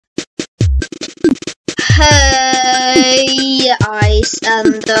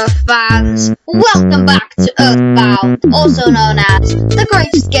and fans, welcome back to Earthbound, also known as the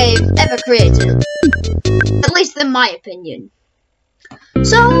greatest game ever created, at least in my opinion.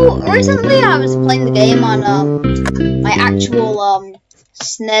 So, recently I was playing the game on my actual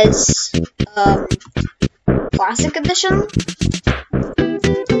SNES Classic Edition.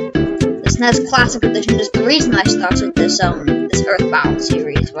 The SNES Classic Edition is the reason I started this Earthbound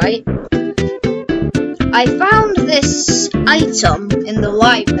series, right? I found this item in the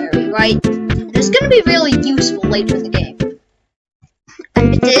library, right? And it's going to be really useful later in the game.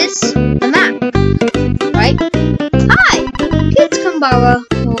 And it is a map, right? Hi! Kids can borrow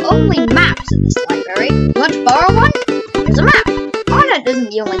only maps in this library. You want to borrow one? Here's a map. Content isn't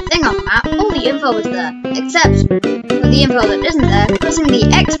the only thing on the map, all the info is there. Except, for the info that isn't there, pressing the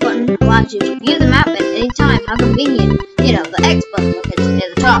X button allows you to view the map at any time. How convenient. You know, the X button located near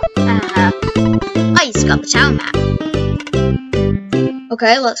the top. I just got the town map.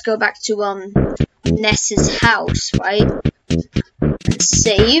 Okay, let's go back to Ness's house, right? And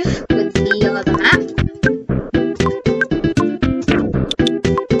save with the map.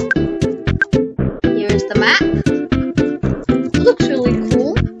 Here's the map. It looks really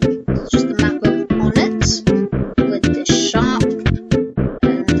cool. It's just the map of Onyx with this shop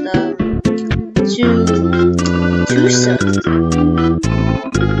and Tucson.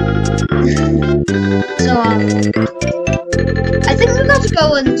 So I think we're going to go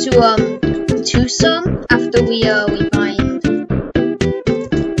into Tucson after we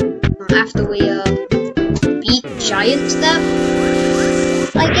beat Giant Step,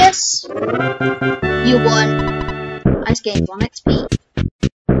 I guess. You won. I just gained 1 XP.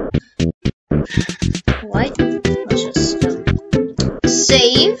 Right, let's just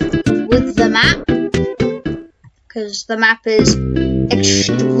save with the map, because the map is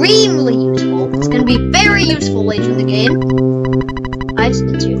extremely useful. It's going to be very useful later in the game. I just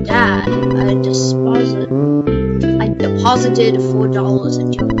did to your dad. I deposited $4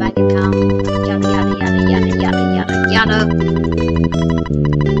 into your bank account. Yada yada yada yada yada yada yada.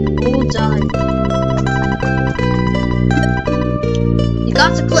 All done. You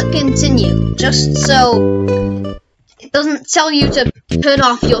got to click continue, just so it doesn't tell you to turn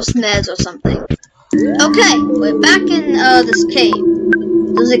off your SNES or something. Okay, we're back in this cave.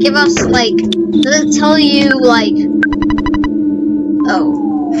 Does it give us, like, does it tell you, like, oh.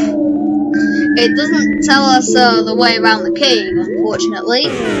 It doesn't tell us the way around the cave, unfortunately.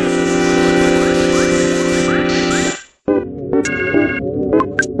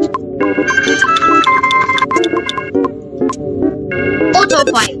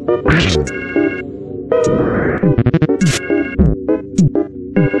 Autopilot.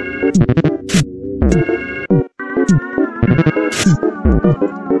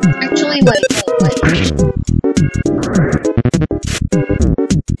 Actually, wait.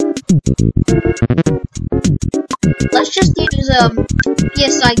 Let's just use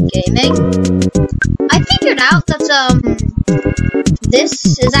PSI Gaming. I figured out that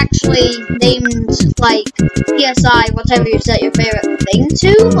this is actually named like PSI whatever you set your favorite thing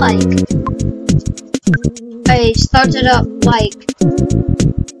to. Like, I started up like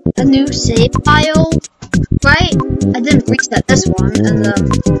a new save file, right? I didn't reset this one, and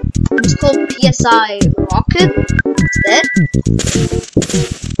it was called PSI Rocket instead,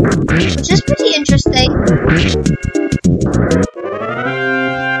 which is pretty interesting.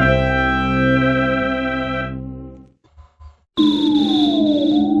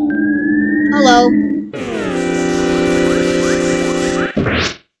 Hello.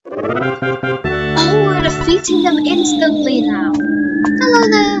 Oh, we're defeating them instantly now. Hello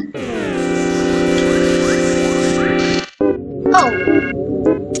there. Oh.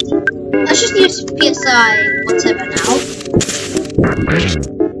 Let's just use PSI whatever now.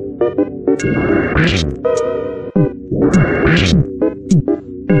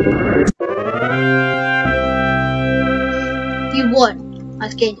 You won.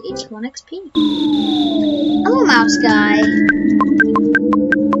 I've gained 81 XP. Hello, mouse guy.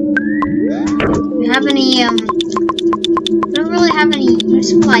 Do we have any, don't really have any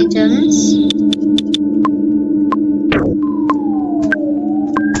useful items.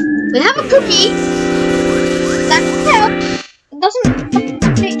 We have a cookie. That can help. It doesn't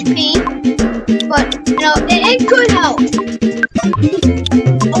have HP, but, you know, it could help.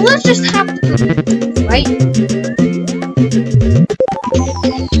 Well, let's just have the cookie, right?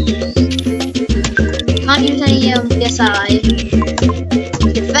 Can't use any PSI.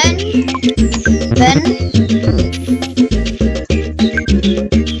 Defend.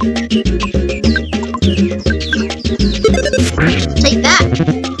 Take that.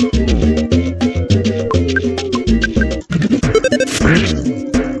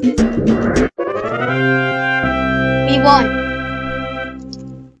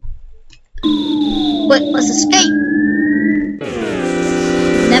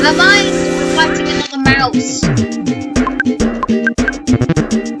 Never mind, we're fighting another mouse.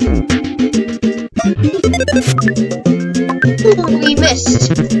 Ooh, we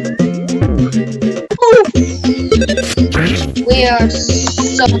missed. Ooh. We are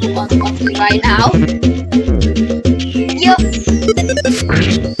so unlucky right now. Yup.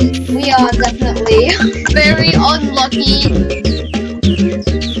 We are definitely very unlucky.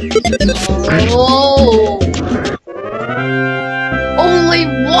 Oh. Only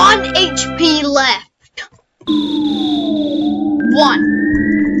 1 HP left. 1.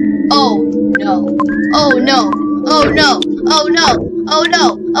 Oh no. Oh no. Oh no. Oh no. Oh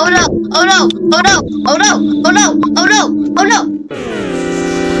no. Oh no. Oh no. Oh no. Oh no. Oh no. Oh no. Oh no.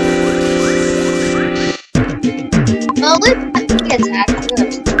 Well, let's attack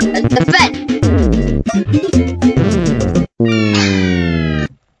first. Let's defend.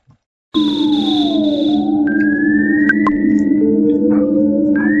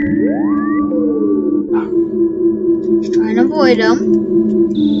 Try and avoid them.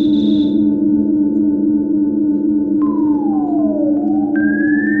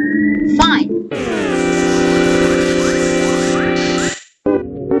 Fine.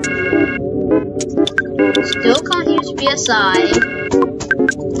 Still can't use BSI.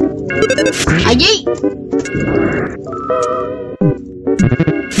 Yeet!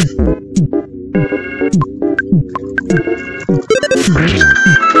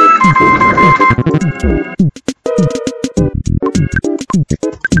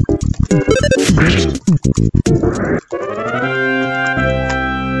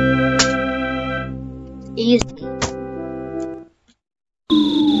 Easy.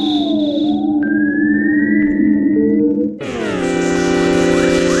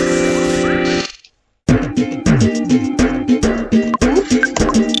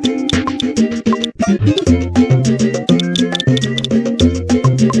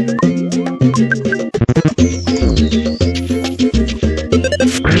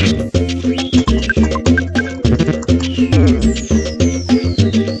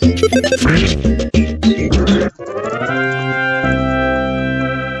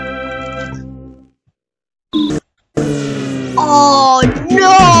 Oh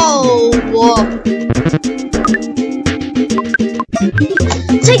no!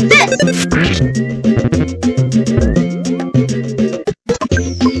 Take this!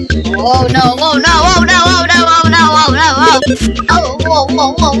 Oh no, oh no, oh no, oh no, oh no, oh no, oh! Oh, whoa, whoa,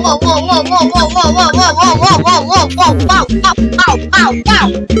 whoa, whoa, whoa, whoa, whoa, whoa, whoa, whoa, whoa, whoa, whoa, whoa, whoa, whoa, ow, ow, ow, ow!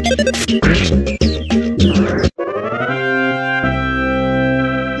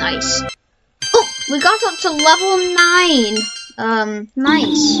 Nice. Oh, we got up to level 9.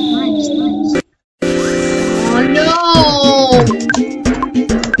 Nice. Oh no!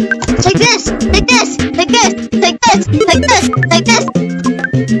 Take this! Take this! Take this! Take this! Take this! Take this!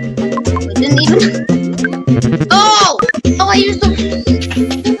 We didn't even. Oh! Oh, I used the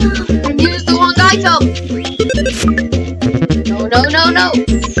wrong item. No, no, no, no!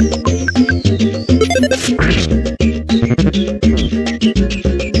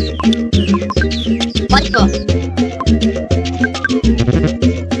 Let's go.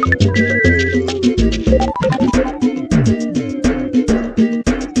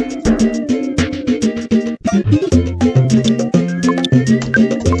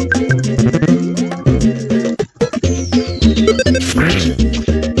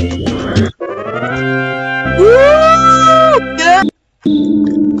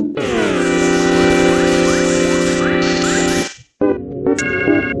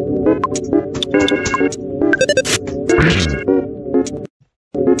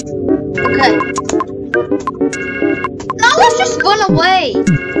 Okay. Now let's just run away.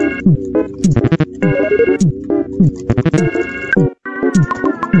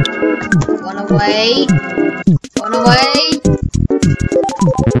 Run away. Run away.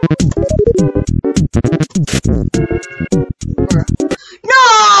 No!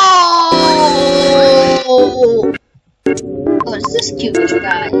 Oh, it's this cute little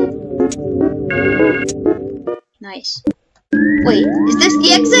guy. Nice. Wait, is this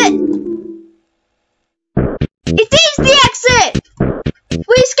the exit? It is the exit!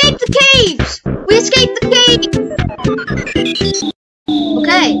 We escaped the caves! We escaped the cave!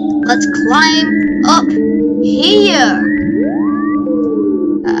 Okay, let's climb up here.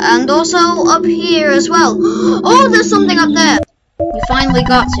 And also up here as well. Oh, there's something up there! You finally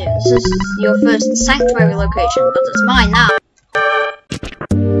got to. This is your first sanctuary location, but it's mine now.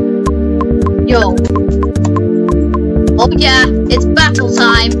 Yo. Oh yeah, it's battle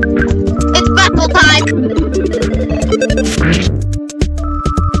time! It's battle time!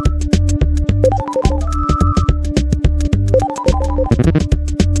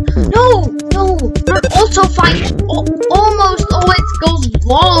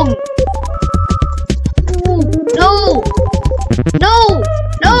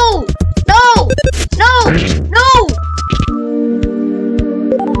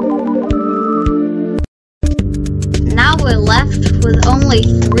 with only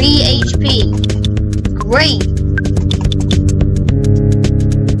 3 HP. Great.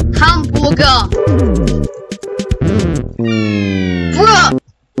 Hamburger. Bruh.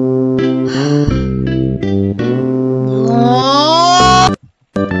 Oh.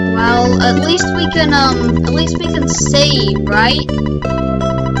 Well, at least we can save, right?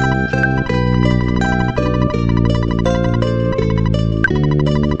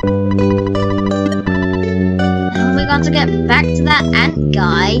 And we got to get back to that ant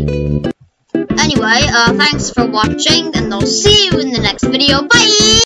guy. Anyway, thanks for watching, and I'll see you in the next video. Bye!